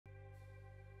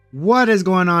What is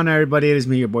going on, everybody? It is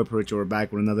me, your boy Perucho. We're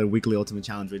back with another weekly ultimate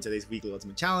challenge. Today's weekly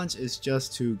ultimate challenge is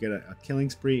just to get a killing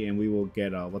spree, and we will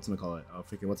get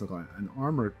an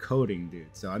armor coating, dude.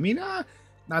 So I mean, not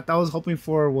that I was hoping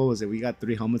for. What was it? We got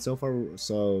 3 helmets so far.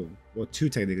 So well, 2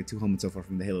 technically, 2 helmets so far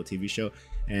from the Halo TV show,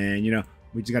 and you know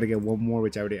we just got to get one more,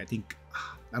 which I think.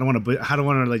 I don't want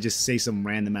to like just say some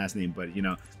random ass name, but you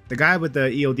know, the guy with the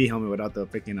EOD helmet without the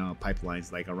freaking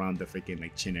pipelines like around the freaking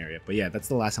like chin area. But yeah, that's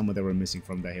the last helmet that we're missing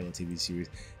from the Halo TV series.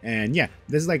 And yeah,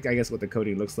 this is like I guess what the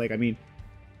coating looks like. I mean,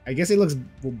 I guess it looks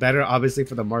better obviously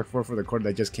for the Mark IV for the cord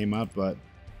that just came out, but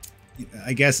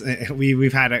I guess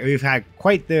we've had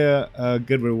quite the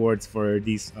good rewards for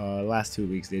these last 2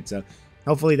 weeks, dude. So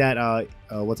hopefully that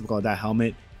that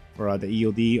helmet for the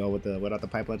EOD or without the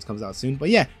pipelines comes out soon. But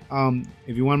yeah,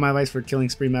 if you want my advice for killing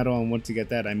spree metal and want to get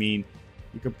that, I mean,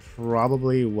 you could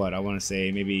probably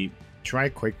maybe try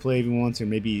quick play if you want to,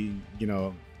 maybe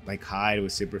like hide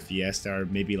with Super Fiesta, or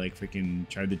maybe like freaking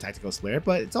try to do tactical slayer.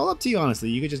 But it's all up to you, honestly.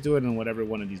 You could just do it in whatever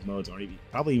one of these modes, or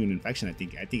probably even infection. I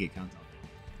think it counts out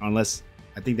there, unless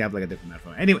I think they have like a different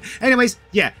meta. Anyways,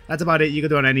 yeah, that's about it. You could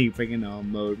do it on any freaking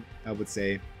mode, I would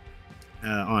say.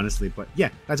 Honestly, but yeah,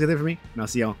 that's it for me, and I'll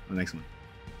see y'all on the next one.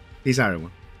 Peace out,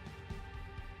 everyone.